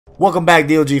Welcome back,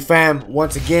 DOG fam.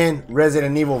 Once again,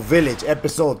 Resident Evil Village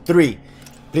episode 3.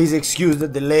 Please excuse the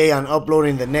delay on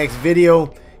uploading the next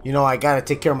video. You know, I gotta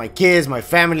take care of my kids, my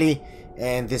family,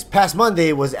 and this past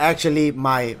Monday was actually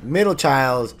my middle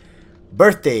child's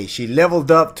birthday. She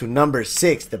leveled up to number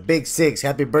 6, the big 6.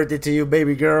 Happy birthday to you,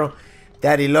 baby girl.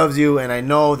 Daddy loves you, and I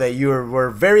know that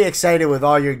we're very excited with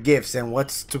all your gifts and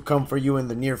what's to come for you in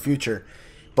the near future.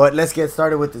 But let's get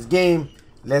started with this game.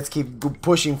 Let's keep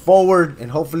pushing forward,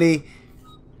 and hopefully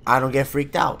I don't get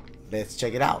freaked out. Let's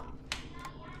check it out.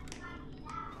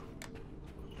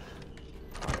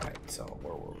 Alright, so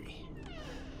where were we?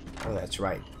 Oh, that's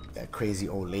right. That crazy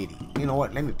old lady. You know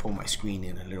what? Let me pull my screen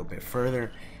in a little bit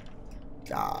further.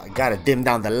 I gotta dim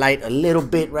down the light a little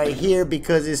bit right here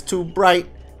because it's too bright.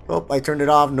 Oh, I turned it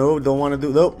off. No, don't want to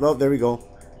do. Nope, nope, there we go.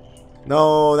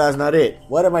 No, that's not it.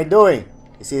 What am I doing?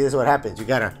 You see, this is what happens. You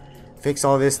gotta fix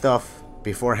all this stuff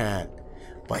beforehand.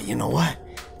 But you know what?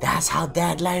 That's how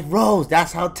dad life rolls.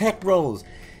 That's how tech rolls.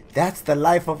 That's the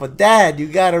life of a dad. You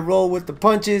gotta roll with the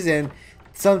punches, and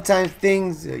sometimes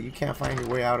things you can't find your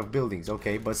way out of buildings.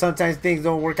 Okay, but sometimes things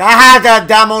don't work. Ah, that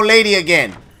damn old lady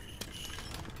again.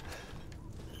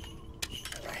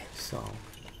 All right, so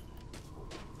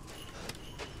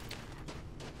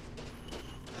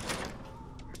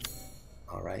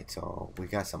alright, so we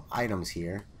got some items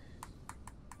here.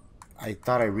 I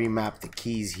thought I remapped the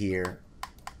keys here.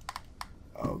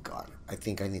 Oh god, I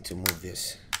think I need to move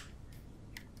this.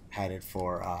 Had it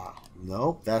for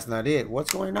nope, that's not it. What's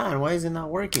going on? Why is it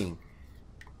not working?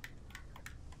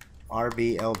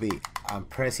 RBLB. I'm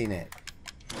pressing it.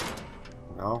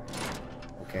 No?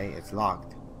 Okay, it's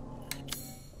locked.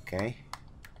 Okay.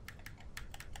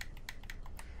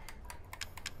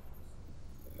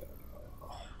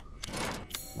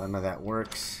 None of that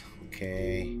works.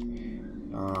 Okay.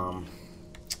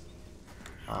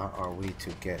 How are we to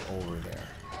get over there?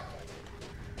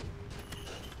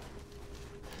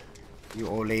 You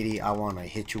old lady, I want to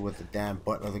hit you with the damn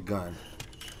butt of the gun.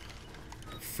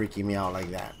 Freaking me out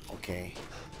like that. Okay.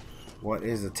 What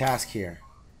is the task here?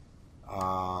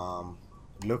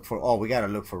 Look for... Oh, we gotta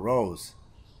look for Rose.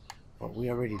 But we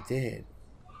already did.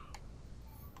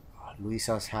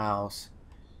 Luisa's house.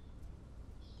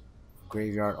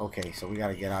 Graveyard. Okay, so we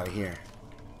gotta get out of here.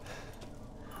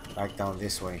 Back down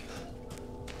this way.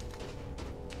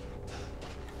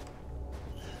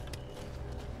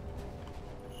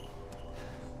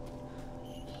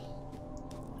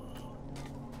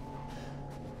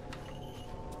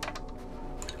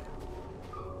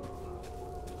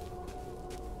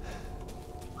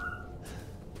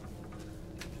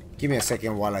 Give me a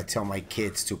second while I tell my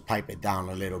kids to pipe it down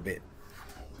a little bit.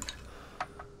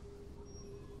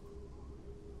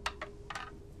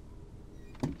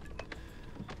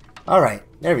 Alright,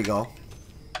 there we go.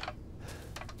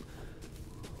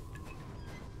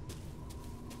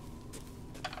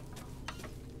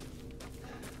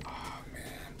 Oh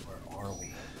man, where are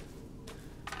we?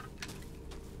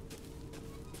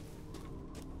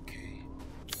 Okay.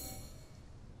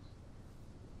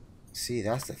 See,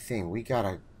 that's the thing. We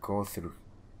gotta go through.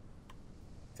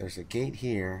 There's a gate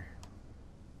here.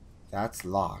 That's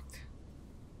locked.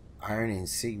 Iron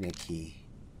insignia key.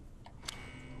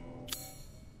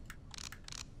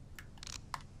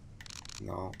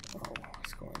 No. Oh,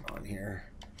 what's going on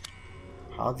here?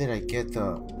 How did I get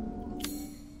the...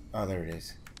 Oh, there it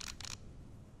is.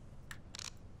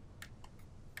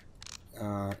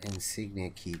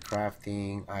 Insignia key.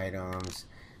 Crafting. Items.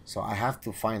 So I have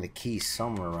to find the key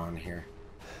somewhere around here.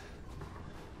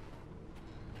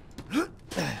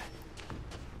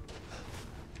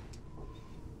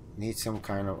 Need some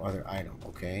kind of other item.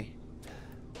 Okay.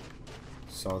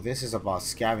 So this is about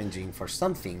scavenging for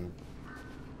something.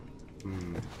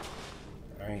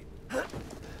 Alright.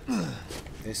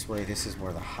 This way, this is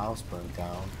where the house burned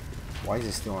down. Why is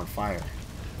it still on fire?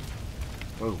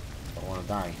 Whoa, don't want to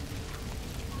die.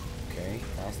 Okay,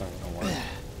 that's not gonna work.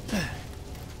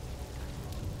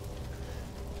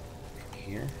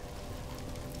 Here.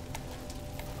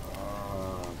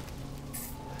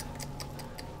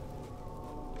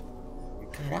 We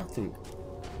could have to.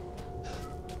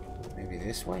 Maybe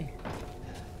this way?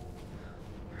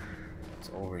 It's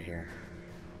over here.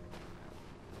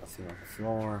 Nothing on the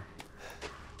floor.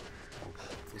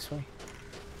 This way?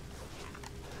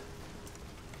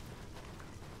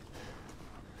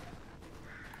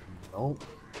 Nope.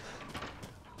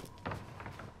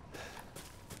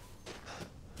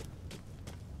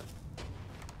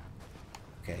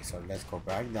 Okay, so let's go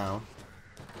back down.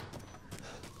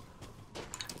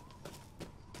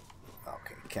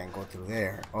 Okay, can't go through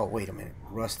there. Oh, wait a minute.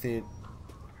 Rusted.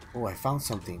 Oh, I found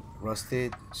something.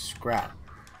 Rusted scrap.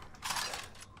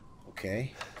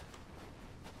 Okay.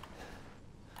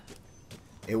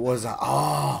 It was a...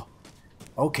 Oh!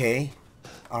 Okay.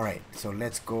 Alright, so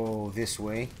let's go this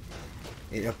way.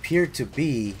 It appeared to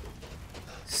be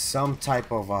some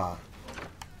type of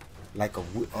like a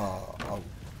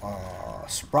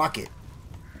sprocket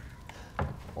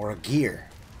or a gear.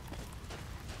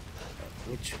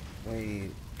 Which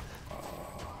way?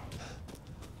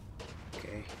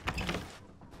 Okay.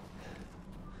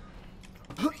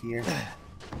 Up here.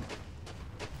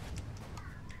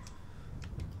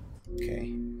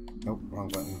 Okay. Nope, wrong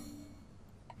button.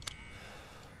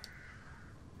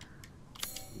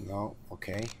 No,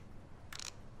 okay.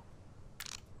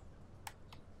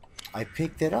 I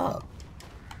picked it up.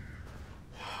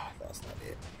 That's not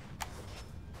it.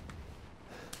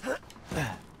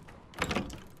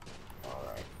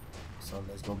 Alright. So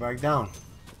let's go back down.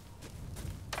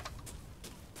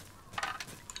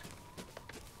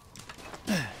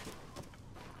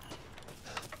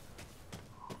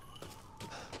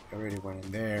 Already went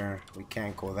in there. We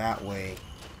can't go that way.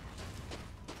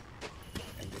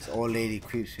 And this old lady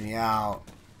creeps me out.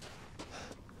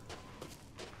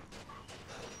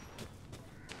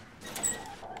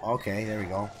 Okay, there we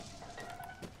go.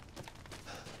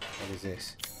 What is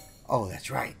this? Oh, that's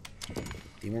right.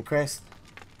 Demon Crest.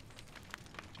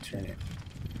 Turn it.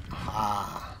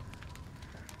 Ah.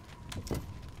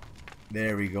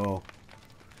 There we go.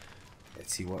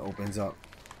 Let's see what opens up.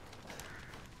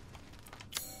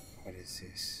 What is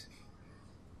this?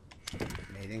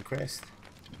 Maiden Crest.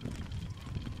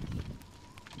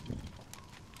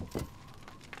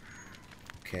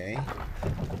 Okay.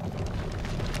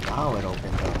 Now it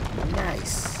opened up.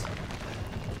 Nice.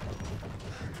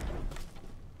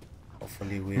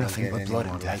 Hopefully we Nothing don't but get blood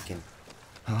anyone and death. liking.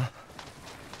 Huh?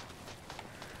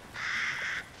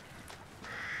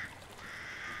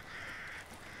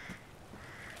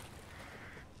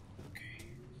 Okay.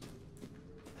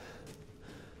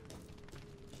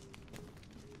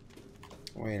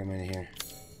 Wait a minute here.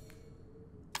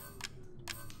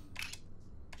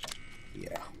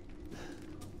 Yeah.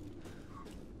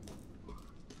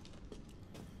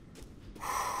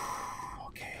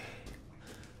 Okay.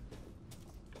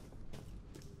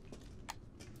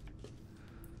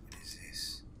 What is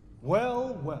this?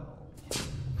 Well, well.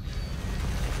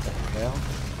 Well,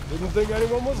 Didn't think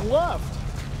anyone was left.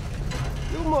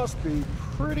 You must be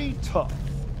pretty tough.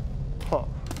 Huh.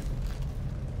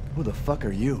 Who the fuck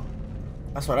are you?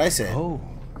 that's what I said. Oh,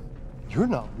 you're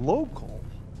not local.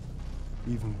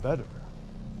 Even better.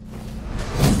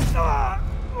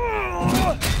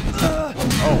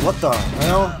 Oh, what the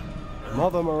hell?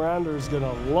 Mother Miranda's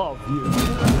gonna love you.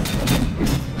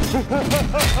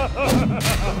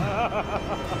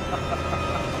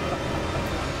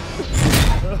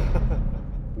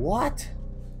 What?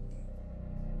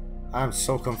 I'm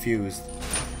so confused.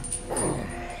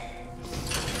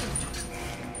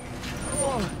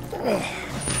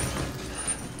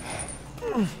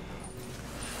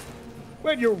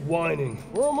 Wait, you're whining.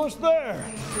 We're almost there.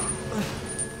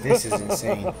 This is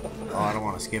insane. Oh, I don't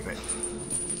want to skip it.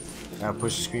 Gotta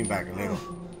push the screen back a little.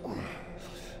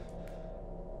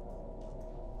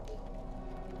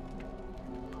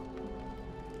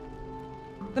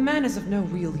 The man is of no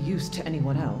real use to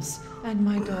anyone else, and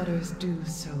my daughters do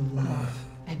so love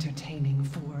entertaining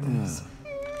foreigners.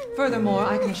 Furthermore,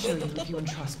 I can assure you if you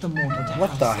entrust the mortal to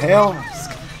What the house hell?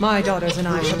 task, my daughters and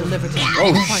I shall deliver to you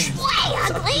Oh, the finest. Way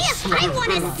ugly! I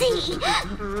want to see!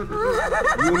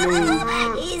 You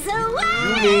mean... He's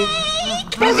away!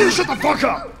 Both of you shut the fuck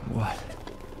up! What?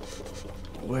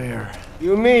 Where?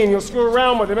 You mean you'll screw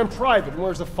around with him in private, and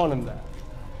where's the fun in that?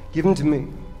 Give him to me,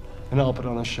 and I'll put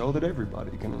on a show that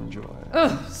everybody can enjoy.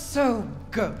 Ugh, so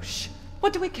gauche.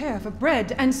 What do we care for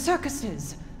bread and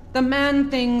circuses? The man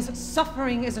thinks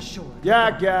suffering is assured.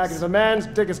 Yak, yak, as a man's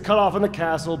dick is cut off in the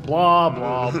castle, blah,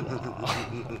 blah, blah.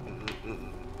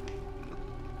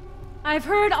 I've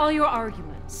heard all your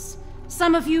arguments.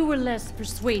 Some of you were less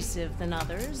persuasive than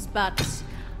others, but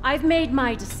I've made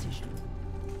my decision.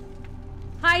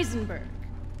 Heisenberg,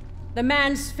 the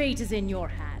man's fate is in your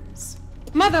hands.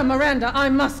 Mother Miranda, I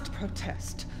must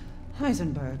protest.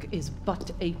 Heisenberg is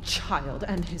but a child,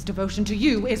 and his devotion to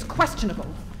you is questionable.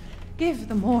 Give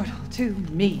the mortal to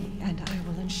me, and I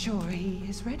will ensure he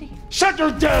is ready. Shut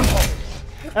your damn hole!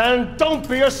 And don't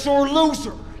be a sore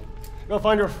loser! Go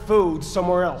find your food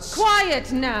somewhere else.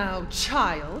 Quiet now,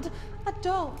 child.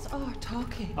 Adults are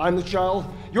talking. I'm the child.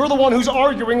 You're the one who's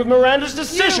arguing with Miranda's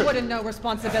decision. You wouldn't know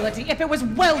responsibility if it was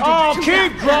welded Oh, to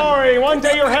keep that growing! One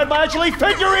day your head might actually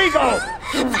fit your ego!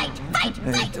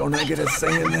 Hey, don't I get a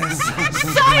say in this?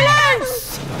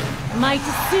 Silence! My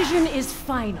decision is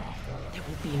final. There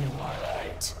will be no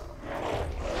argument.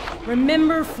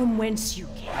 Remember from whence you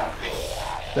came.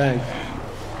 Thank you.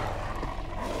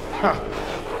 Huh.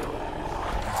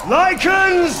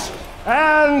 Lycans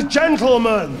and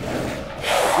gentlemen,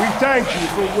 we thank you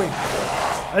for waiting.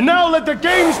 And now let the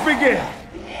games begin.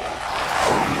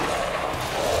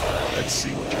 Let's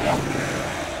see what you can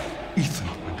do. Ethan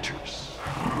Winters.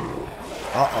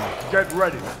 Uh-oh. Get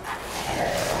ready.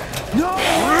 No!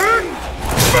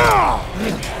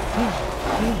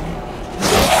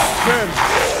 10,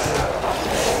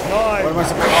 9, What am I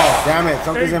supposed to... Oh, damn it.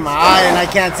 Something's in my eye and I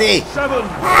can't see. 7,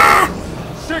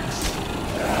 6,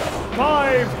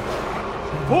 5,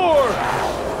 4,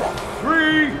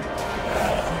 3,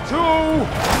 2,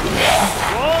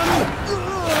 1.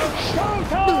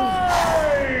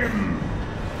 Showtime!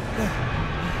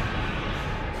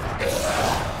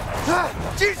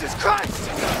 Jesus Christ!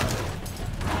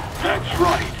 That's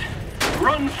right.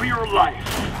 Run for your life.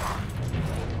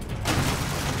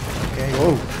 Okay,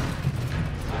 whoa.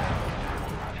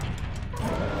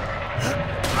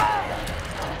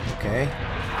 Okay.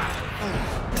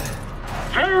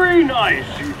 Very nice,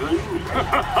 Ethan.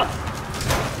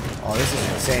 Oh, this is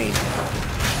insane.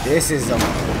 This is a...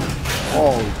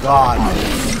 Oh, God.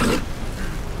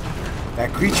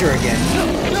 That creature again.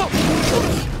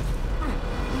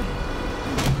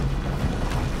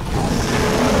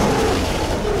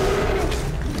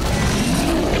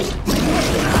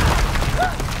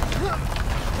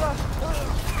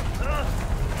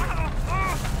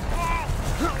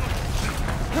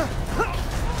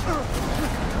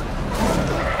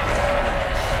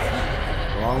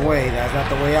 Wrong way. That's not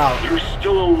the way out. You're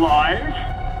still alive?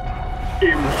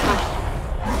 Impressive.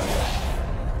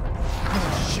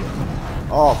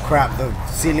 Oh, crap. The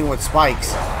ceiling with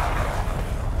spikes.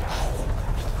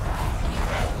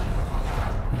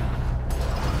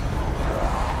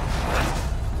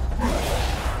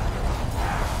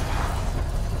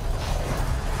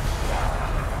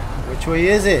 Which way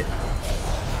is it?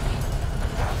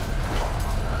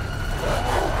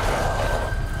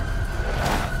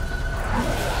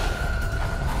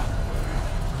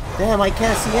 Damn, I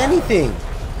can't see anything.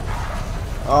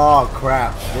 Oh,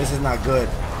 crap. This is not good.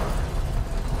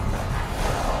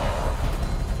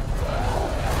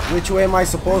 Which way am I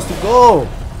supposed to go?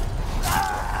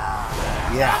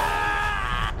 Yeah.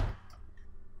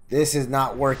 This is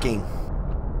not working.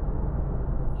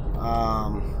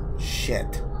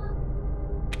 Shit.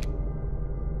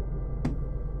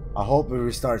 I hope it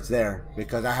restarts there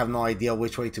because I have no idea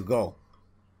which way to go.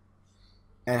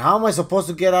 And how am I supposed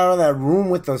to get out of that room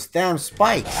with those damn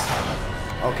spikes?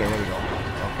 Okay, there we go.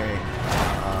 Okay.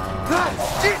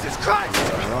 Jesus Christ!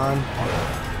 Run.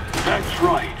 That's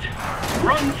right.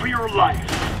 Run for your life.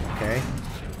 Okay.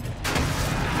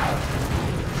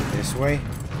 This way.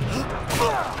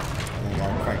 I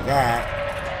gotta crack that.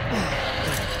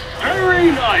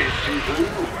 Very nice, Ethan.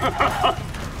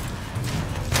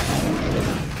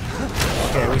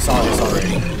 Okay, we saw this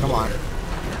already. Come on.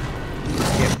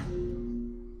 Skip.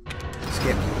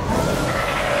 Skip.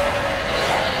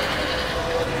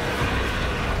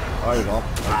 Oh, there you go.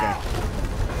 Okay.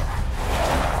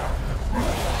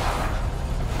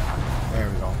 There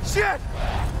we go. Shit!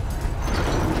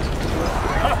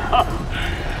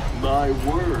 My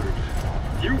word.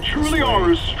 You truly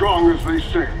are as strong as they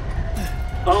say.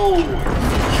 Oh,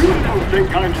 you don't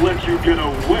think I'd let you get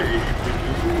away, did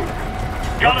you?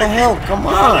 What the hell? Come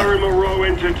on. Father Moreau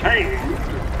entertained.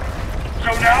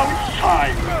 So now it's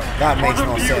time That for makes the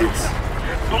no beautiful, sense.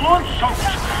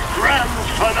 blood-soaked grand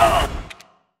finale.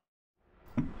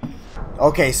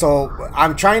 Okay, so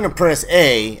I'm trying to press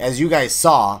A, as you guys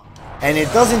saw, and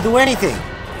it doesn't do anything.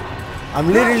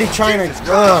 I'm literally trying to...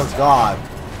 Oh, God.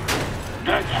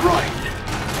 That's right.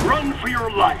 Run for your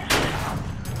life.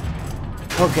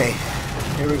 Okay,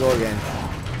 here we go again.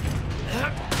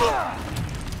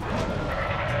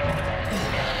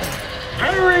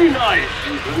 Very nice,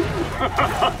 Ethan.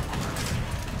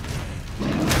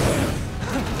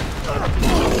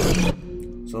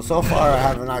 So far I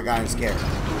have not gotten scared.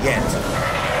 Yet.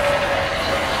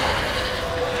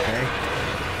 Okay.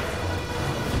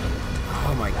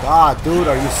 Oh my God, dude,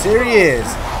 are you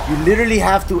serious? You literally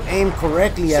have to aim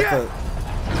correctly at the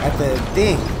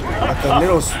thing. At the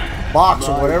little box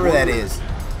or whatever that is.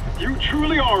 You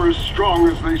truly are as strong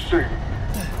as they say.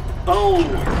 Oh,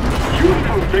 you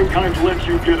don't think I'd let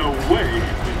you get away, did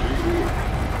you?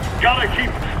 Gotta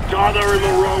keep Father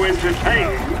Moreau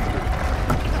entertained.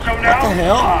 So now the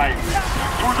hell? time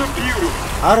for the beautiful.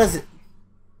 How does it...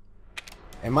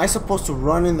 Am I supposed to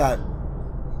run in that...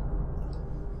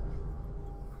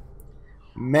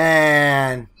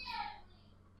 Man...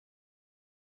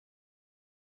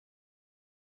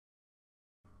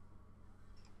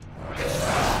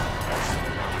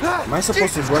 Am I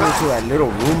supposed to run into that little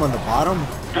room on the bottom?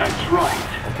 That's right.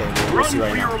 Okay, we'll Run see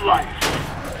right for now. your life.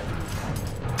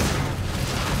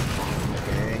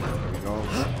 Okay, here we go.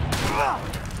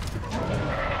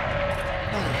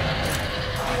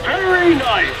 Very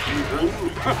nice, Ethan.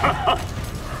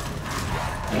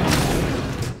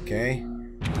 Okay.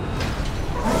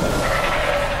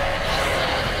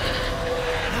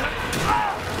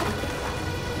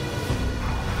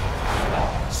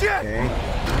 Okay.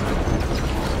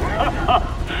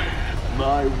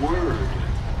 My word.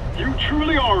 You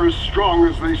truly are as strong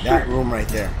as they say. That room right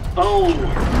there. Oh,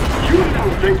 you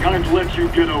didn't think I'd let you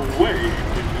get away,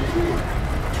 did you?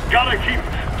 Gotta keep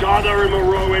Dada and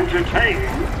Moreau entertained.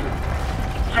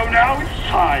 So now it's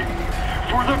time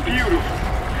for the beautiful,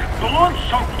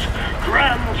 blood-soaked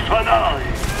grand finale.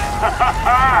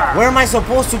 Where am I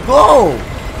supposed to go?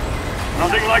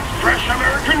 Nothing like fresh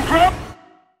American crab.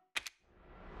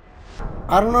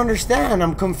 I don't understand.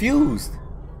 I'm confused.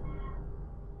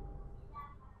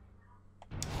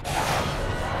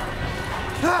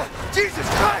 Jesus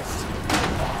Christ!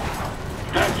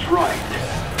 That's right.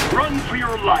 Run for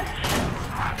your life.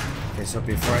 Okay, so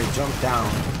before I jump down,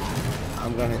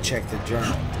 I'm gonna check the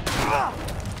journal. Right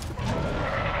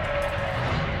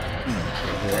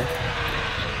here.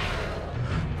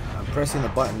 I'm pressing the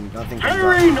button. Nothing comes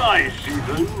Very up. nice,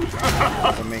 Ethan.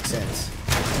 Doesn't make sense.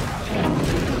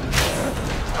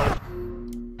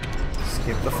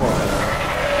 Skip the forward.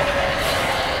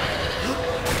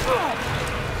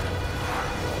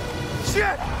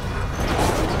 Shit!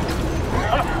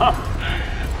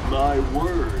 My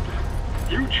word.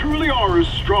 You truly are as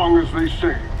strong as they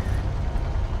say.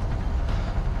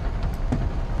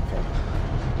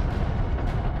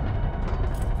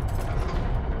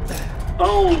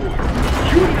 Oh,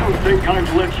 you didn't think I'd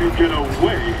let you get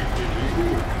away, did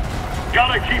you?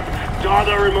 Gotta keep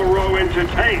Dada and Moreau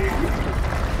entertained.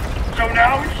 So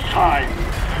now it's time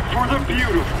for the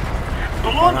beautiful,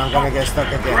 And I'm gonna get stuck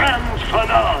again. grand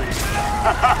finale.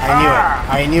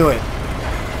 I knew it.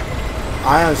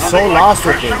 I am so lost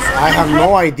with this. I have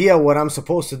no idea what I'm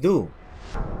supposed to do.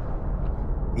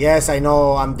 Yes, I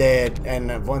know I'm dead,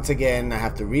 and once again I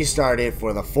have to restart it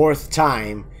for the 4th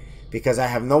time because I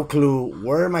have no clue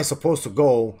where am I supposed to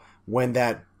go when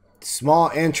that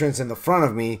small entrance in the front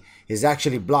of me is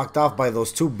actually blocked off by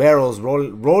those 2 barrels,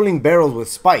 rolling barrels with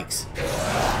spikes.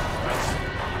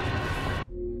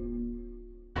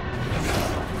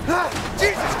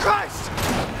 Jesus Christ!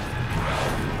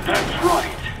 That's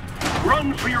right.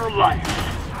 Run for your life.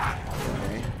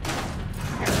 Okay.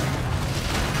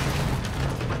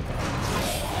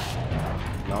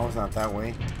 No, it's not that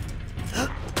way. Okay.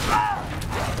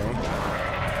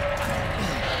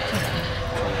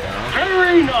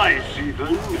 Very nice,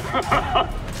 Ethan.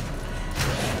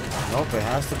 Nope, it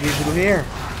has to be through here.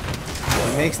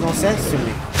 It makes no sense to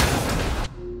me.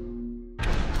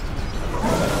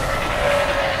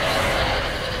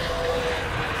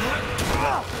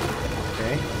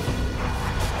 Okay.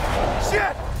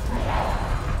 Shit!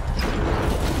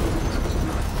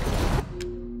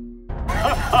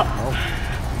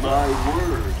 My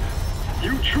word.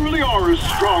 You truly are as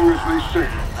strong as they say.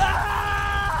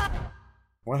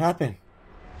 What happened?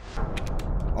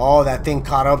 Oh, that thing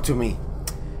caught up to me.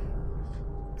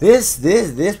 This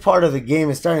part of the game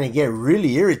is starting to get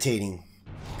really irritating.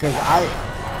 Because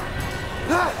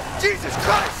Jesus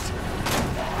Christ!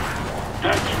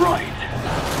 That's right.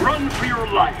 Run for your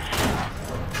life.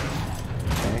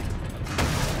 Okay.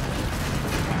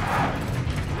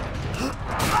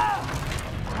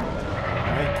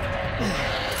 Alright.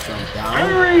 Jump down.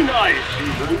 Very nice,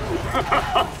 Ethan.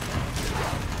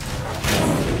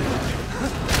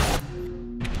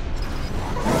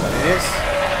 This.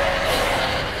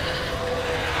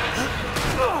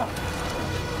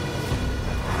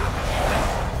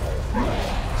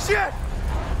 Shit!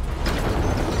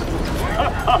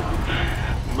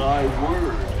 My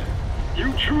word. You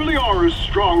truly are as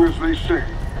strong as they say.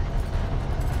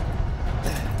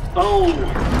 Oh,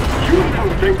 you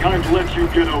didn't think I'd let you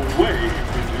get away,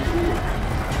 did you?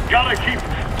 Gotta keep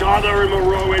Dada and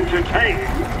Moreau entertained.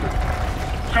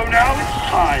 So now it's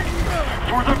time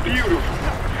for the beautiful,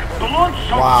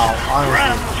 blood-soaked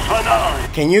grand finale.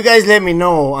 Can you guys let me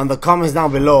know on the comments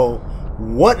down below,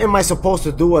 what am I supposed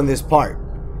to do on this part?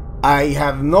 I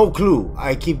have no clue.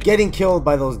 I keep getting killed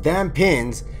by those damn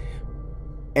pins,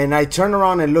 and I turn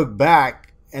around and look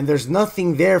back, and there's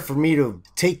nothing there for me to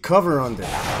take cover under.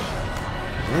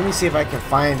 Let me see if I can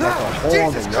find like a hole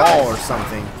on the wall or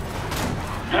something.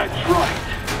 That's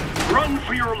right. Run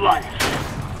for your life.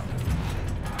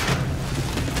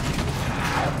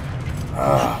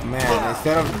 Oh man,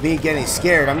 instead of me getting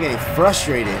scared, I'm getting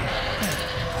frustrated.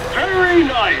 Very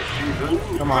nice,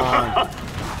 Ethan. Come on.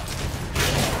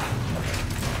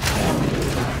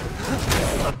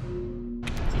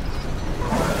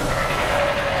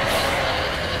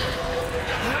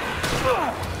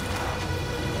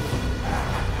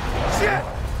 Shit!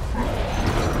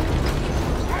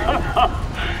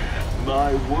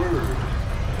 My word.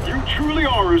 You truly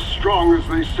are as strong as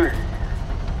they say.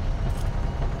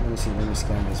 Let me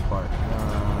scan this part.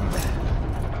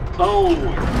 Oh,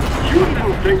 you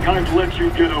didn't think I'd let you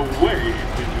get away,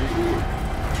 did you?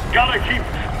 Gotta keep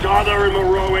Donna and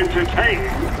Moreau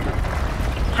entertained.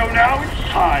 So now it's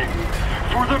time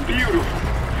for the beautiful,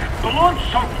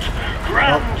 blood-soaked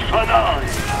grand finale.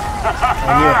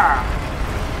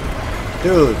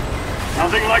 Dude.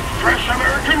 Nothing like fresh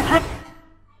American grip.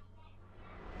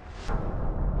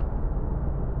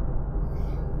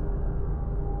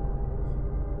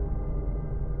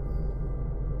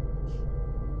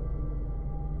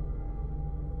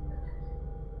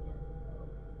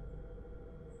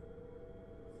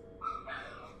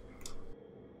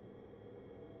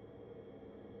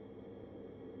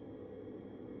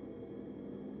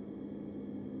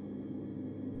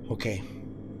 Okay.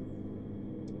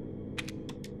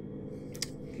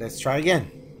 Let's try again.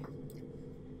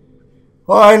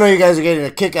 Oh, I know you guys are getting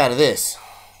a kick out of this.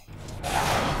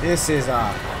 This is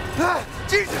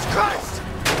Jesus Christ!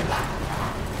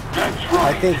 That's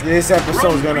right. I think this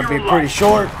episode is gonna be pretty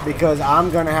short because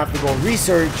I'm gonna have to go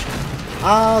research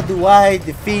how do I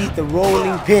defeat the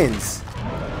rolling pins.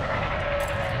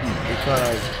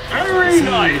 Because Very we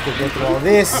nice. could get through all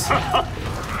this.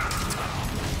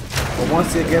 But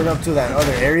once they get up to that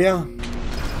other area,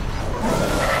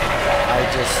 I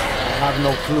have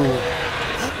no clue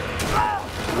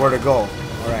where to go.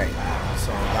 Alright,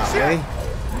 so that way.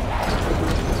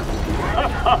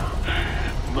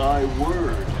 My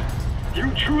word. You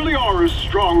truly are as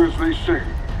strong as they say.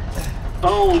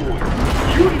 Oh,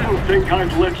 you didn't think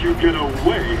I'd let you get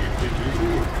away, did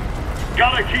you?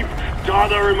 Gotta keep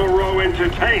Donna and Moreau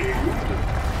entertained.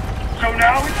 So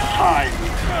now it's time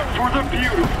for the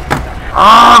beautiful.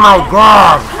 Oh my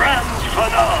god! Grand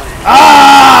finale.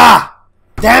 Ah!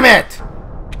 Damn it!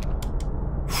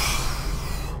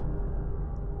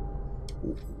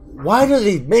 Why do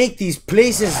they make these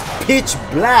places pitch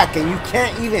black and you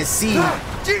can't even see?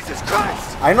 Jesus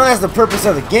Christ! I know that's the purpose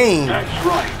of the game, That's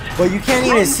right. but you can't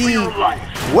even Run for see your life.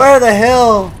 where the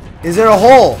hell is there a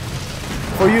hole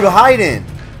for you to hide in.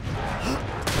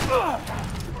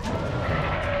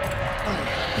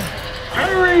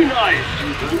 Very nice,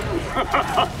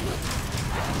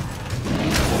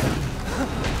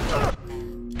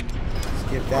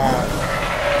 Skip that.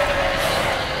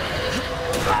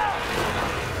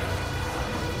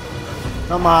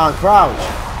 Come on, crouch.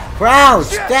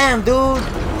 Crouch! Damn, dude!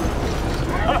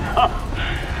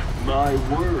 My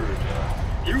word.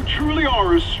 You truly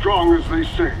are as strong as they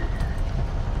say.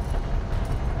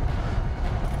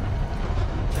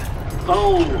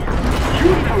 Oh,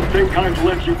 you didn't think I'd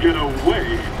let you get away,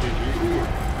 did you?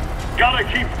 Gotta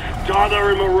keep Donna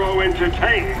and Moreau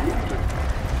entertained.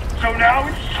 So now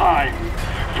it's time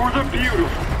for the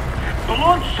beautiful,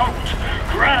 blood-soaked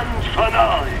grand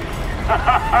finale.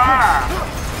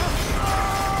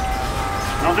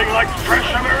 Nothing like fresh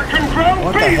American ground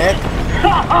What the beef. heck?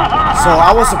 So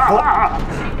I was supposed...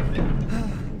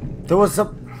 There was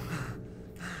some...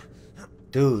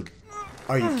 Dude,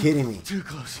 are you kidding me? Too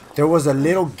close. There was a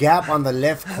little gap on the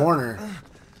left corner.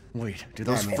 Wait, do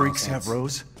That those made no freaks sense. have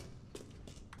rows?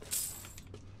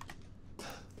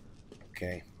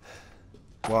 Okay.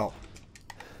 Well,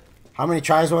 how many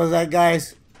tries was that,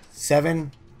 guys?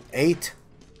 7? 8?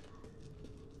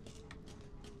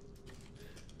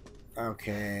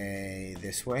 Okay,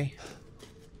 this way?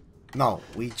 No,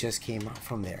 we just came out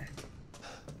from there.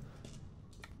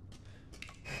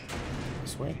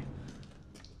 This way?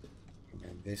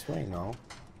 And this way? No.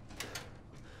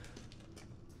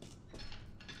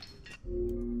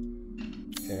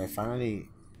 Did I finally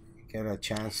get a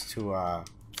chance to,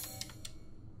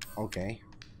 okay.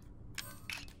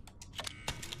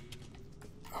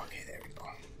 Okay, there we go.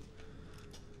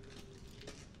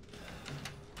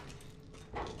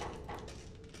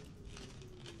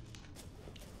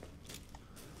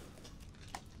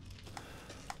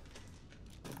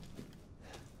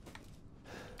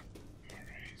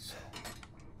 Alright, so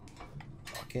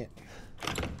fuck it.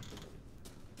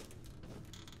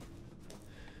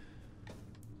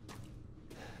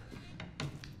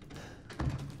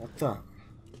 What the?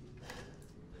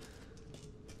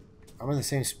 I'm in the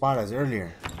same spot as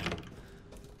earlier.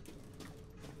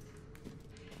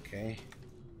 Okay.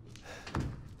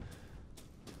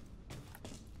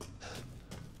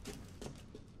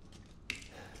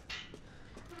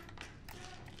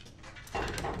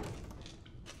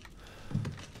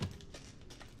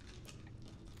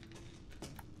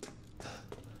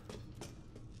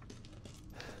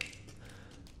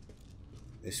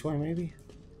 This way, maybe?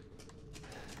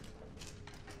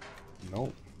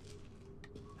 Nope.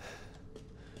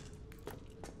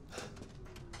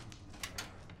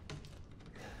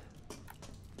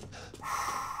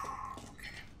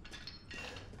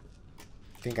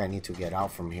 I think I need to get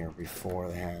out from here before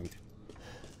the hand.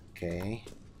 Okay.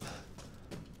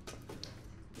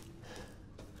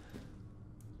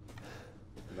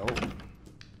 Nope.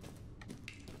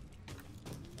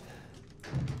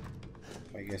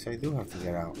 I guess I do have to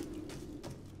get out.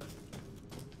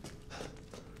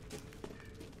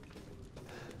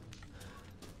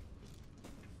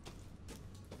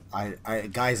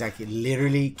 Guys, I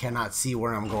literally cannot see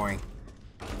where I'm going.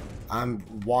 I'm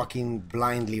walking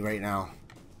blindly right now.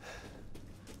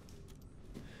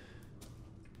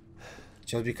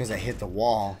 Just because I hit the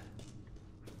wall.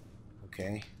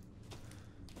 Okay.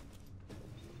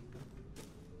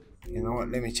 You know what?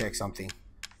 Let me check something.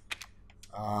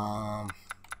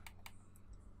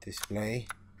 Display.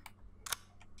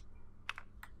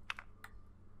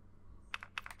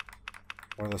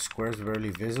 Are the squares barely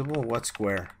visible? What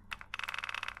square?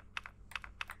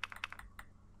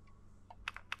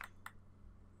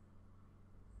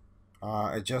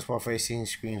 Adjust while facing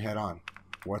screen head on.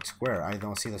 What square? I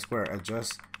don't see the square.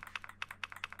 Adjust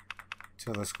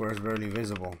till the square is barely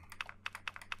visible.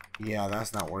 Yeah,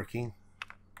 that's not working.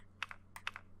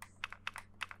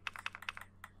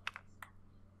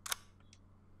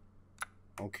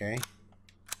 Okay.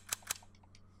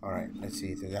 Alright, let's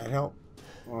see. Did that help?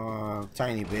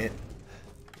 Tiny bit.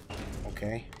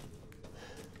 Okay.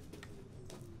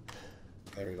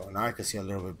 There we go. Now I can see a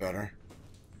little bit better.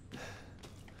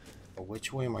 But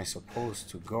which way am I supposed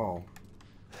to go?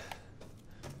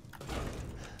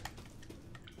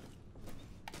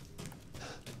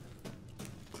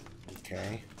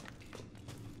 Okay.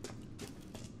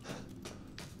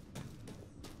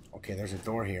 Okay, there's a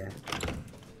door here.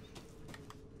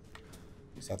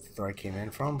 Is that the door I came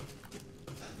in from?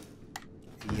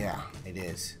 Yeah, it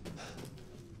is.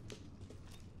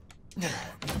 Let's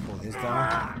pull this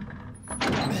down.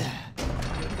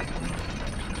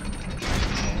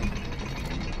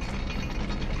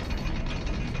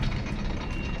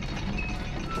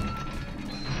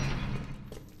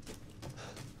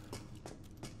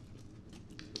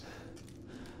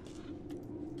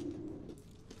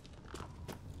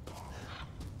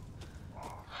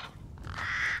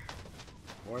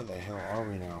 Where the hell are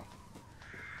we now?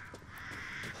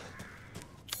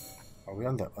 Are we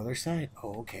on the other side?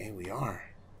 Oh, okay, we are.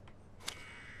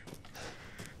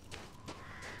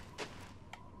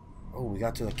 Oh, we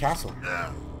got to the castle.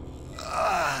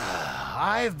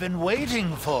 I've been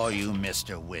waiting for you,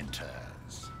 Mr.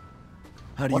 Winters.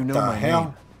 How do you know my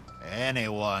name?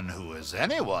 Anyone who is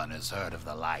anyone has heard of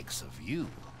the likes of you.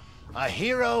 A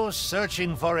hero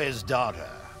searching for his daughter.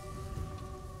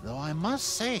 Though I must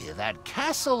say, that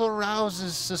castle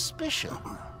arouses suspicion.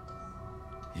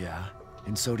 Yeah,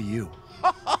 and so do you.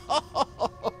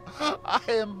 I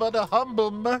am but a humble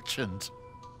merchant.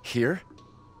 Here?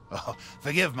 Oh,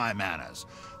 forgive my manners.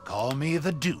 Call me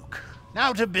the Duke.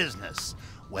 Now to business.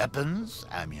 Weapons,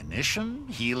 ammunition,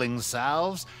 healing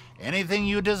salves, anything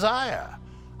you desire,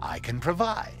 I can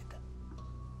provide.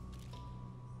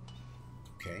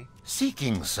 Okay.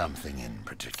 Seeking something in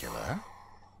particular?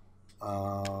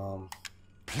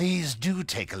 Please do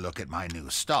take a look at my new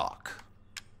stock.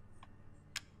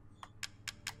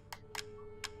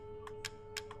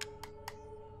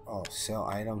 Oh, sell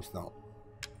items? No.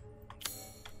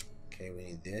 Okay, we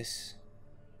need this.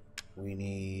 We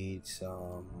need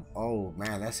some... Oh,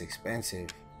 man, that's expensive.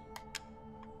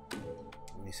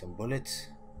 We need some bullets.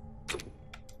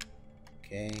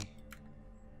 Okay.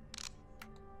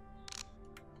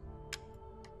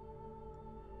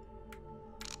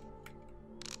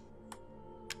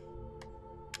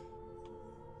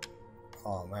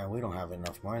 Oh, man, we don't have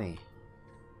enough money.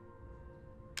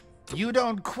 You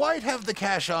don't quite have the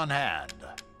cash on hand.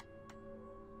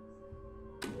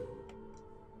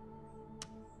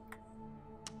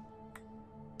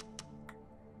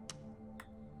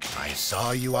 I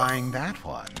saw you eyeing that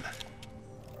one.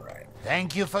 All right.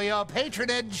 Thank you for your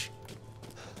patronage.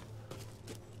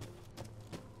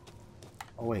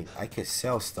 Oh, wait, I could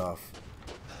sell stuff.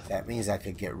 That means I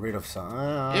could get rid of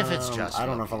some. If it's just I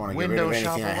don't know if I want to get rid window of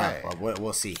anything shop I have, away. but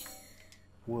we'll see.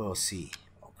 We'll see.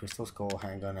 Oh, crystal skull,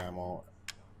 handgun ammo.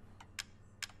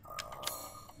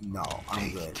 No, I'm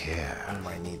Take good. care. I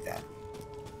might need that.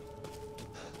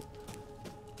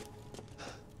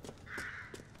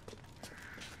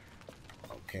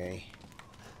 Okay.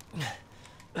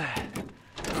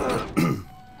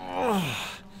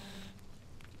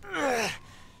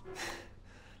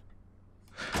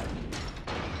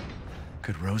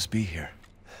 Could Rose be here?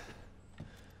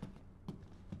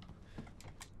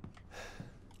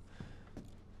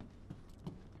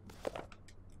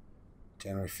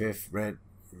 January 5th,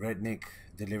 Redneck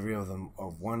delivery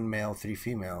of 1 male, 3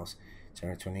 females.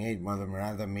 January 28th, Mother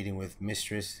Miranda meeting with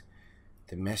Mistress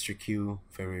the Master Q.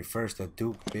 February 1st, the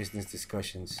Duke business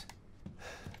discussions.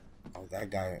 Oh, that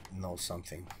guy knows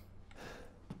something.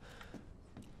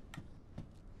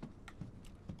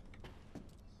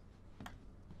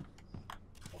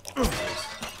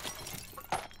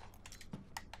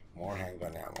 More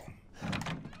handgun ammo.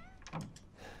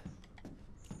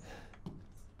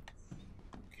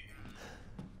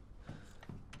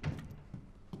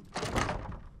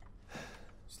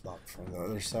 It's locked from the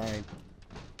other side.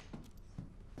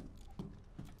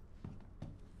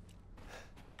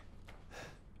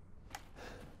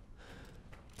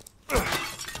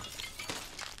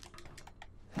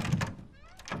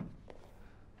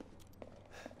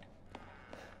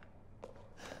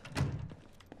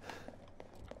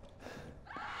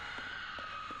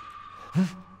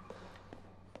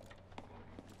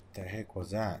 The heck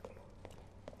was that?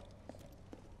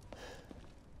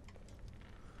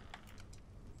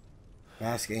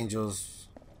 Mask Angels.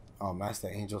 Oh, Master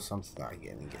Angel something. I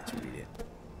didn't get to read it.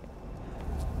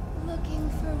 Looking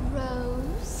for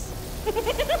Rose?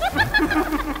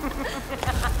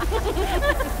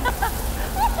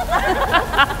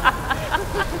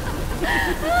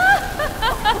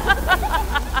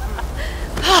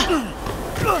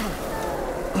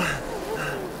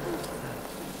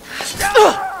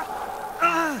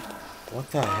 What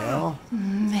the hell?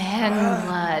 Man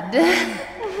blood.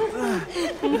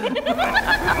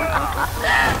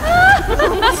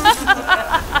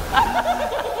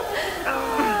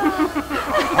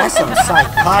 That's some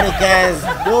psychotic ass.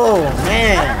 Whoa,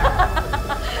 man.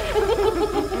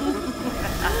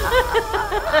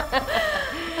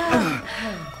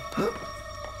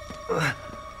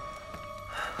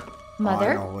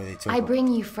 Mother, Oh, I bring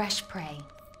you fresh prey.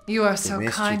 You are so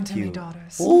kind to me,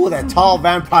 daughters. Ooh, that tall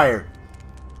vampire.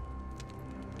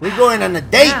 We're going on a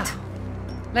date. Now,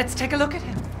 let's take a look at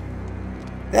him.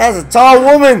 That's a tall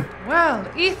woman. Well,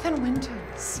 Ethan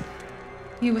Winters,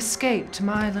 you escaped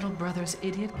my little brother's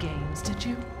idiot games, did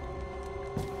you?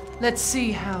 Let's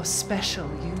see how special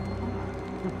you are.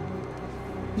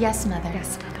 Yes, Mother.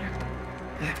 Yes, Mother.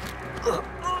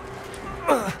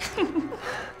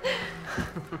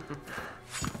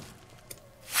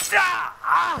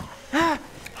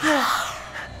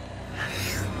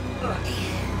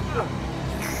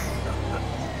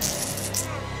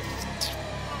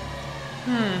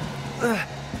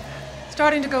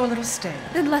 Starting to go a little stale.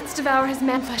 Then let's devour his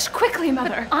man-flesh quickly,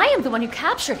 Mother. I am the one who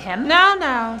captured him.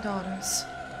 Now, daughters.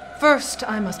 First,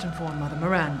 I must inform Mother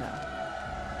Miranda.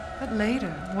 But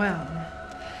later, well,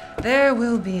 there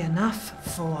will be enough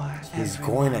for He's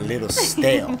everyone. going a little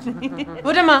stale.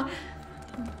 Put him up.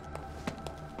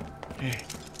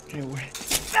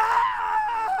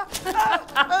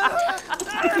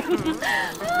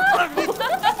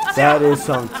 That is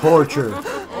some torture.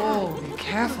 Oh, be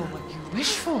careful what you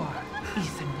wish for,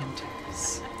 Ethan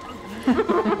Winters.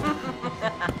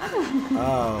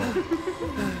 Oh.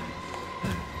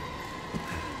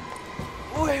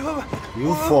 Wait, what?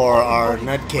 You four are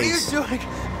nutcase. What are you doing?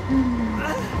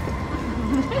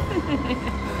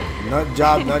 Nut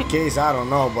job, nutcase, I don't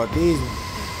know, but these.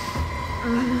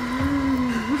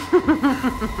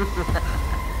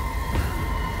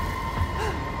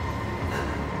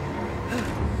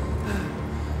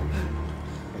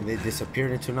 And they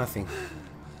disappeared into nothing.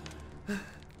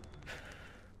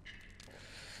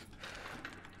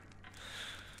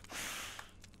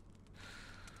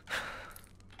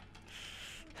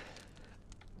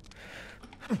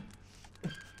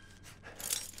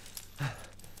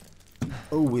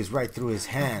 Oh, it's right through his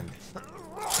hand.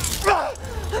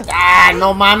 Ah,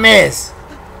 no mames.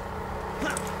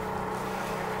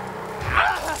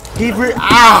 He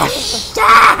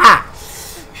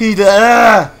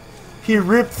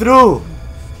ripped through.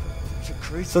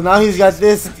 So now he's got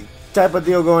this type of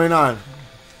deal going on.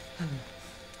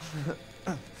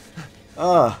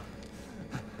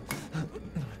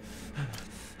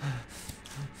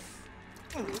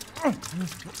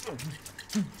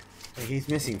 He's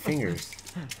missing fingers.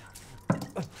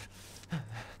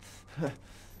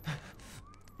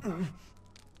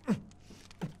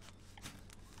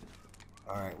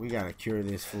 Alright, we gotta cure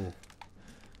this fool.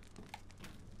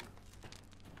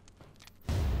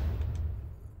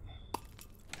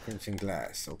 Crimson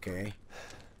glass, okay.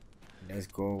 Let's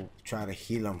go try to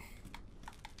heal him.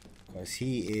 Because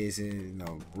he is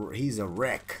he's a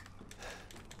wreck.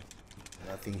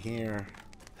 Nothing here.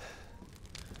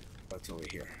 What's over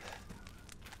here?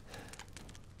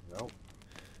 Nope.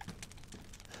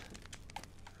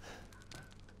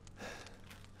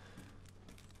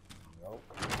 Nope.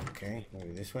 Okay,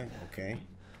 maybe this way. Okay.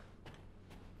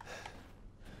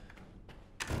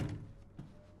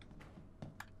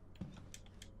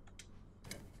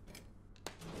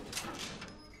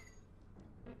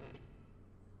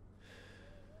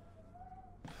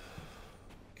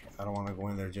 I don't want to go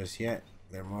in there just yet.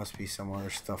 There must be some other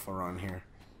stuff around here.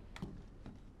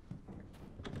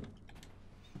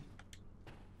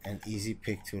 An easy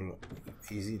pick to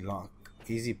easy lock.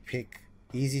 Easy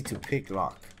to pick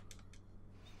lock.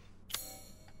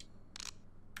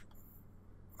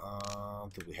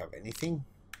 Do we have anything?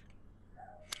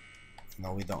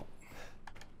 No, we don't.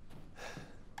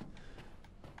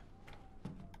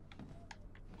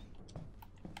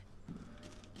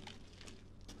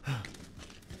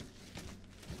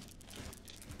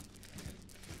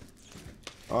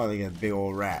 Oh, they got a big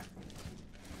old rat.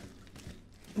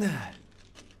 Got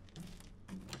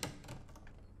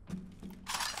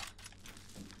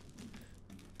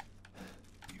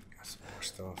some more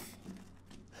stuff.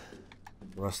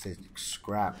 Rusted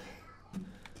scrap.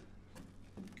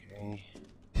 Okay.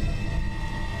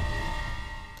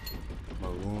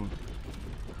 Maroon.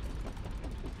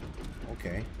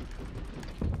 Okay.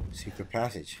 Secret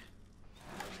passage.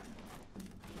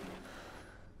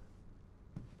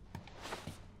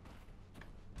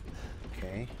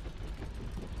 Okay.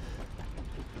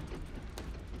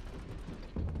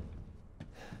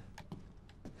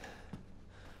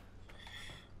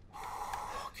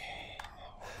 Okay.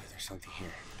 Oh, there's something here.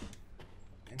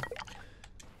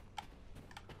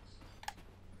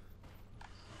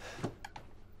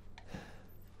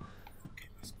 Okay,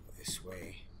 let's go this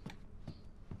way.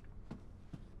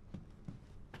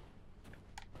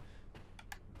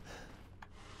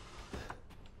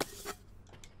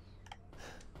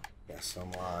 Got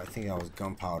some, I think that was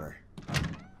gunpowder.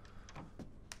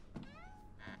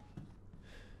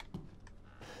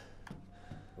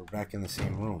 We're back in the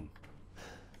same room.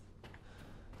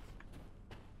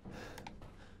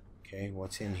 Okay,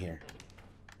 what's in here?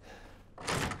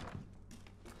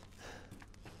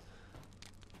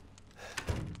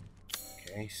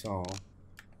 Okay, so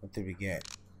what did we get?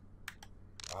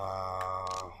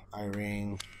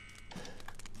 I-ring.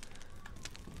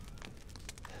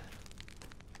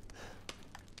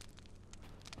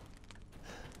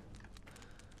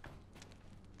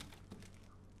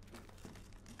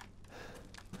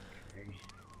 Okay.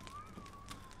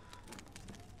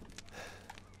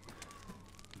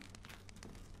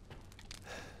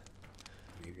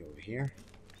 Maybe over here.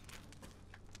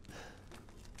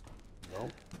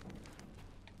 Nope.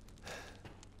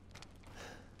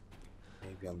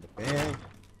 Maybe on the bed.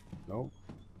 Nope.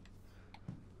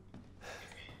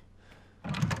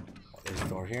 Oh, there's a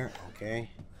door here. Okay.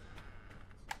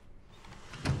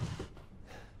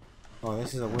 Oh,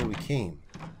 this is the way we came.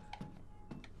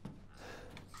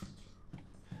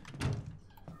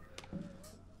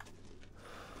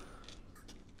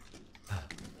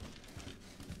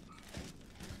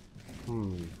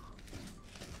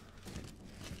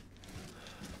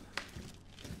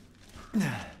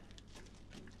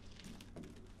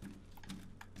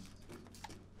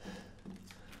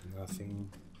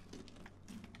 Nothing.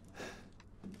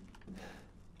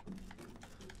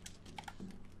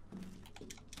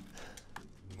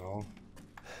 No.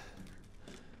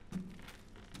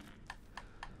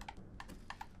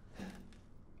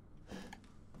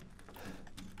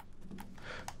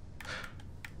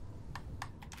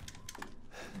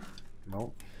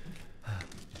 Nope.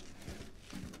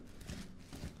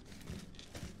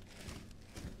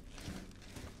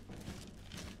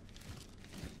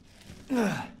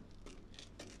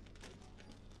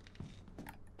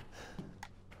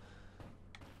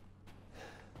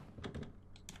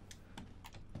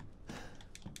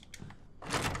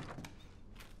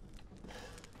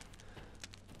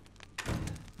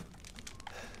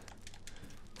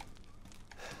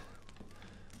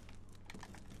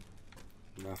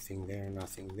 Nothing there,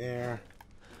 nothing there.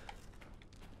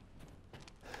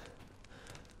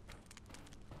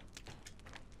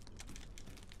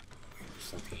 There's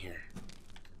something here.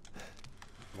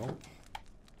 Nope.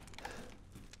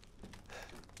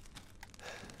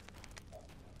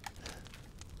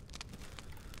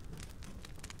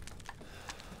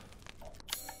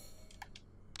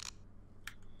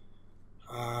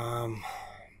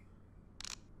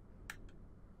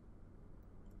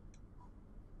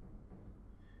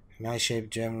 Nice shaped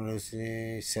gem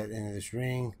loosely set into this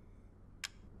ring.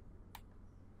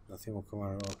 Nothing will come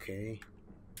out. Okay.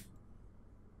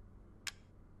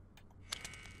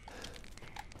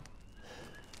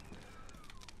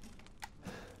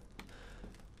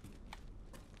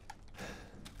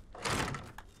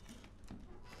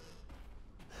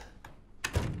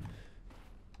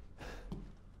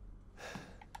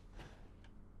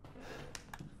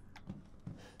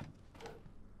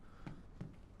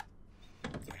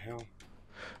 hell?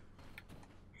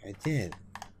 I did.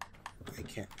 I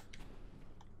can't.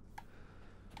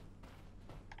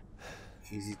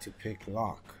 Easy to pick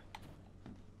lock.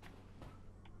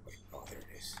 Wait, oh, there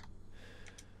it is.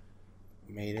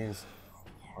 Maidens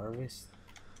of harvest.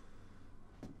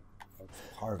 Of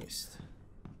harvest.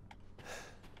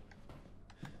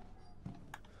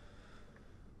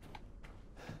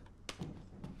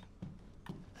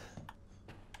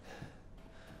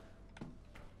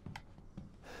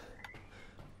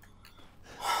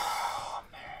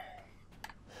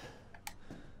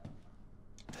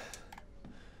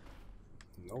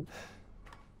 Nope.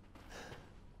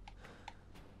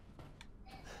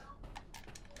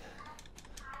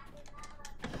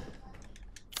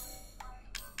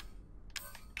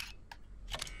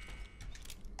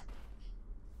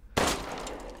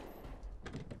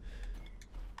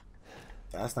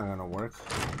 That's not gonna work.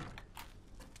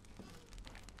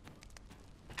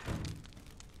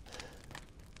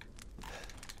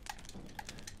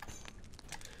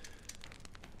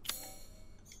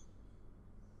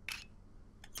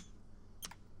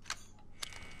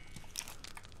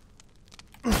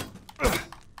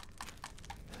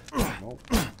 Nope.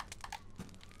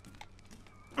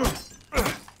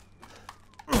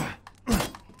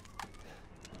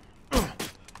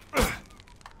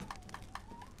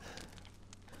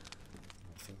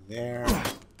 Nothing there.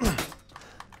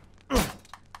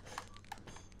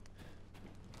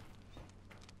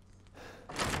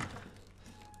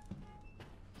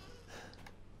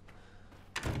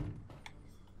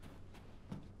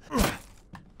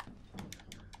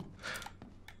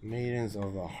 Maidens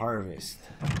of the harvest.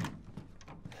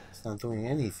 It's not doing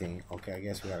anything. Okay, I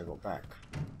guess we gotta go back.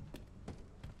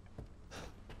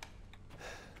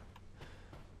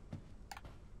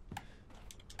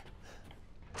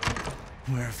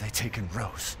 Where have they taken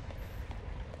Rose?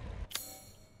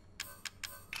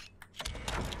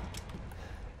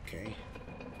 Okay.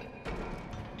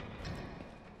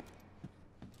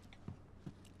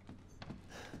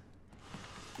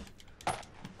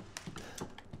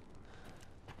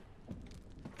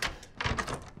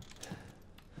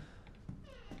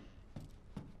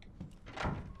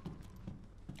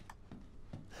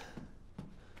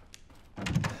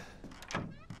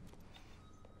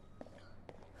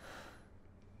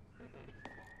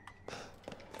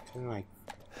 Like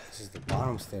this is the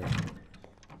bottom stair.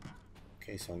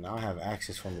 Okay, so now I have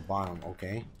access from the bottom.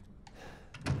 Okay,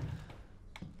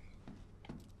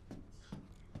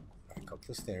 back up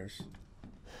the stairs.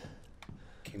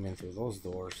 Came in through those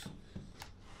doors.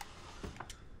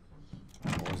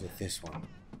 Or was it this one?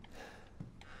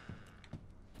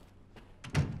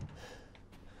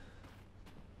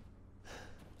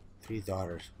 Three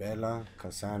daughters: Bella,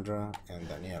 Cassandra, and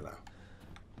Daniela.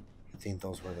 I think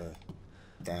those were the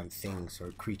damn things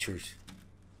or creatures.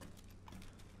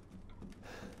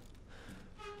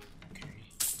 Okay.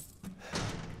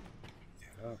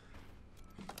 That up.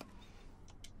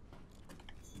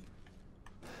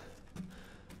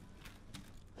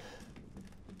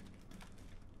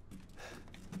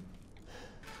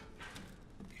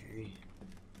 Okay.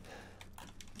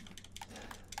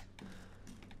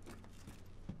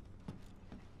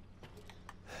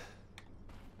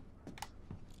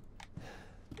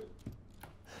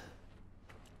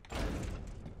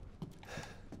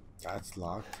 That's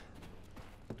locked.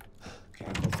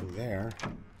 Can't go through there.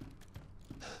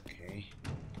 Okay.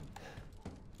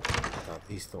 Check out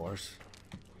these doors.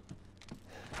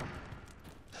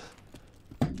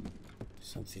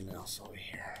 Something else over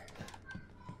here.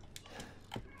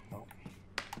 Oh.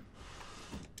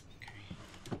 Okay.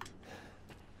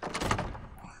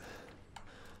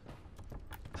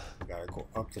 We gotta go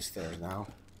up the stairs now.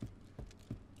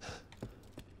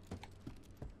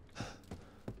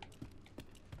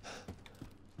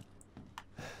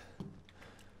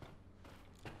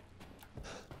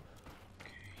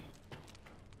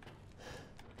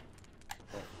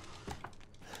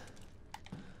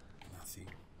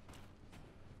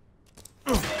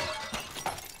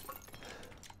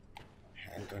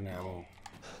 Handgun ammo.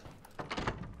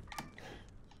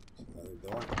 Another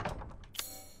door.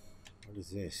 What is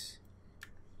this?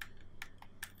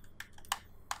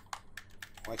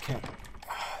 Why can't...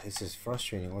 This is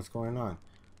frustrating. What's going on?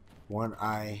 One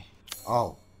eye...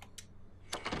 Oh.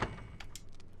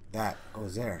 That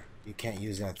goes there. You can't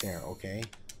use that there. Okay.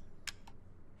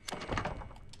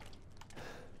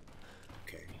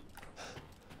 Okay.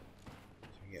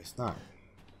 I guess not.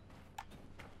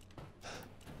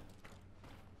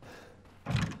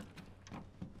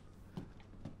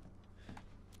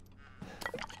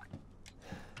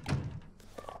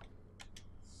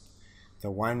 The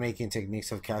winemaking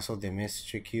techniques of Castle de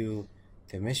Mistricu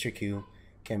The tEcK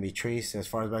can be traced as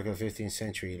far back as the 15th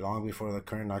century, long before the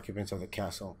current occupants of the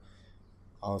castle.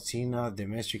 Alcina, the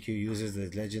tEcK uses the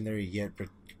legendary yet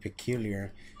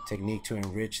peculiar technique to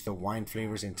enrich the wine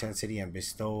flavor's intensity and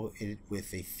bestow it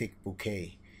with a thick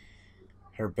bouquet.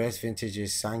 Her best vintage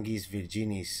is Sanguis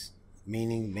Virginis,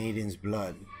 meaning maiden's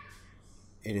blood.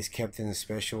 It is kept in a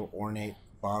special ornate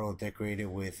bottle decorated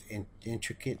with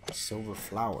intricate silver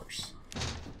flowers.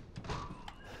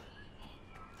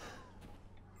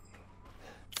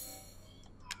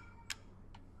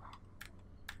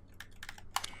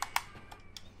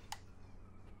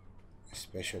 A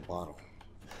special bottle.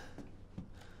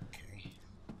 Okay.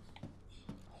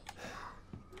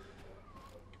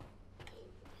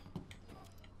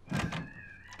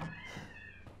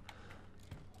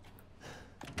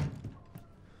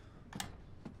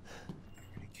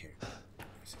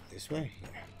 Is it this way? Yeah.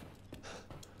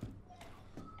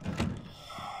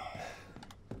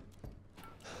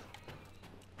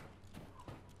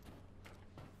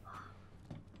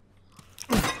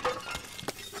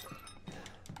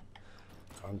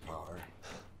 Gunpowder.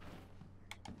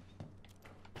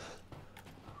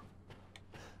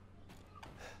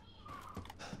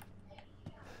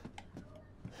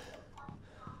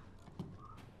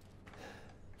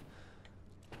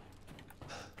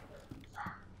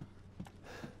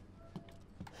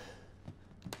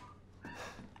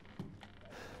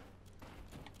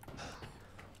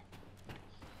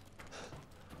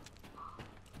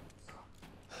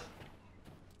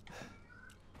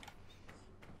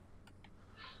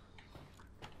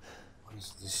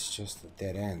 This is just a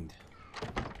dead end.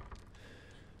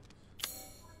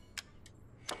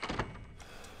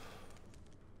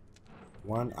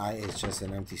 One eye is just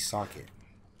an empty socket.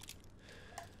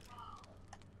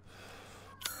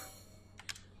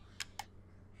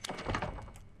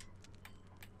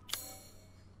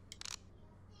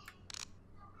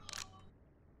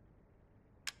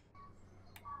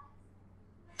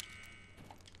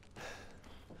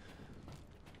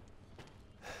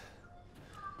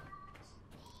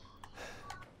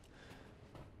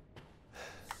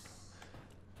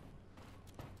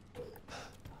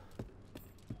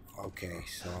 Okay,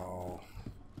 so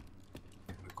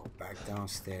I'm gonna go back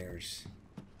downstairs.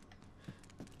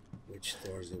 Which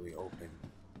doors did we open?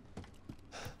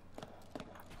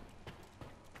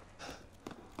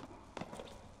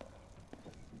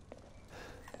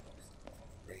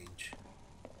 Range.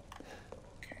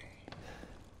 Okay.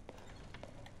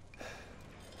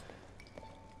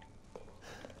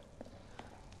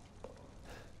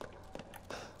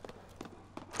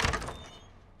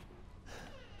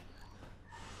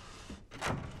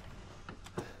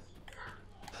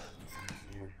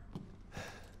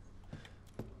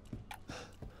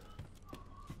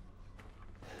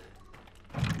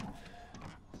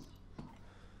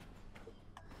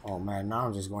 Oh man, now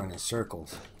I'm just going in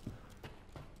circles.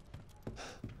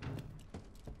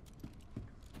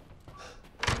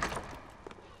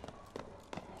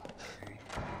 Okay.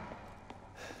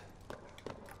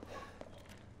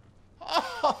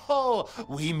 Oh,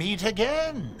 we meet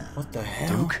again. What the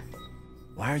hell? Duke,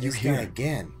 why are you This here? guy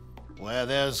again. Where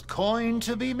there's coin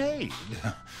to be made.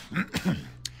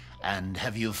 And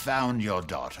have you found your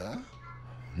daughter?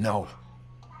 No.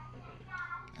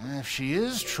 If she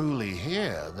is truly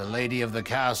here, the lady of the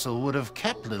castle would have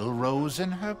kept little Rose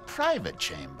in her private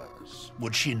chambers,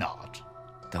 would she not?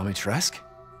 Dimitrescu?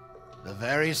 The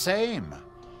very same.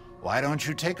 Why don't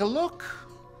you take a look?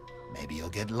 Maybe you'll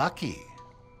get lucky.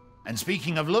 And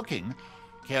speaking of looking,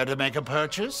 care to make a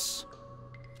purchase?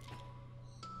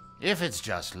 If it's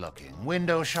just looking,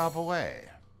 window shop away.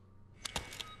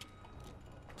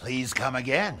 Please come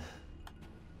again.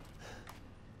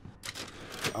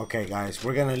 Okay guys,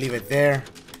 we're gonna leave it there.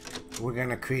 We're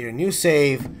gonna create a new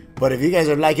save, but if you guys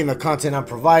are liking the content I'm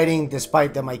providing,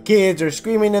 despite that my kids are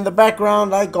screaming in the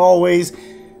background like always,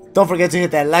 don't forget to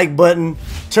hit that like button,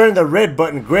 turn the red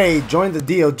button gray, join the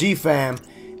DLG fam,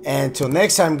 and till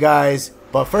next time guys.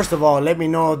 But first of all, let me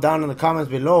know down in the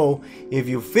comments below if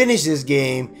you finish this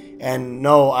game. And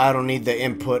no, I don't need the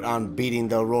input on beating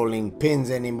the rolling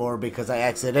pins anymore, because I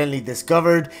accidentally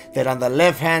discovered that on the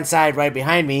left hand side right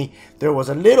behind me there was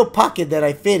a little pocket that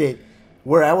I fitted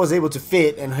where I was able to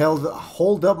fit and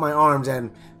hold up my arms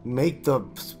and make the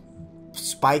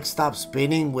spike stop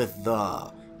spinning with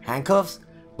the handcuffs.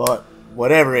 But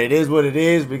whatever, it is what it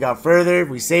is. We got further,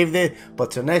 we saved it. But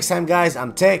till next time guys,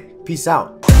 I'm tEcK, peace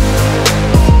out.